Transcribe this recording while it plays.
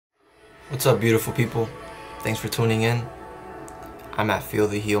What's up, beautiful people? Thanks for tuning in. I'm at Feel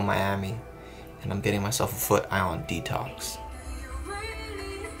the Heal Miami, and I'm getting myself a foot iON detox.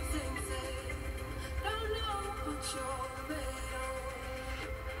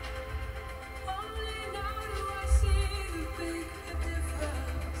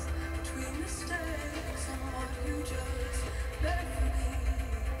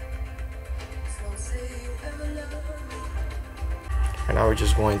 Right now we're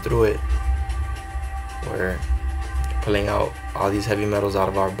just going through it. We're pulling out all these heavy metals out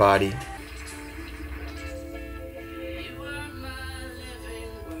of our body.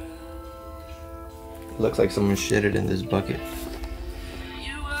 It looks like someone shitted in this bucket.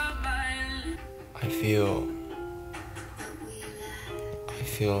 I feel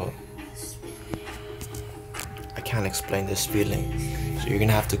I can't explain this feeling. So you're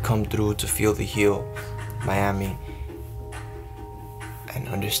gonna have to come through to Feel the Heal Miami and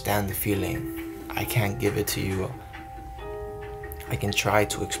understand the feeling. I can't give it to you. I can try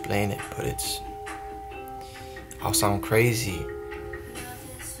to explain it, but I'll sound crazy.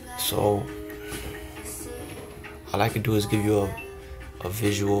 So all I could do is give you a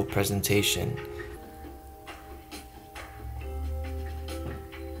visual presentation.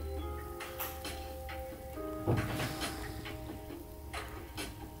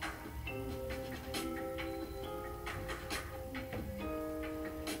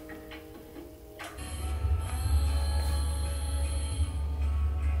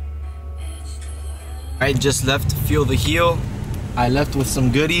 I just left Feel the Heal. I left with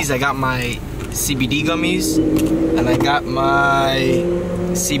some goodies. I got my CBD gummies and I got my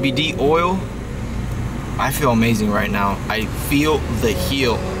CBD oil. I feel amazing right now. I feel the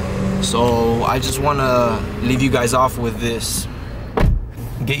heal. So I just want to leave you guys off with this.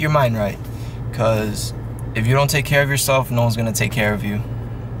 Get your mind right, because if you don't take care of yourself, no one's gonna take care of you.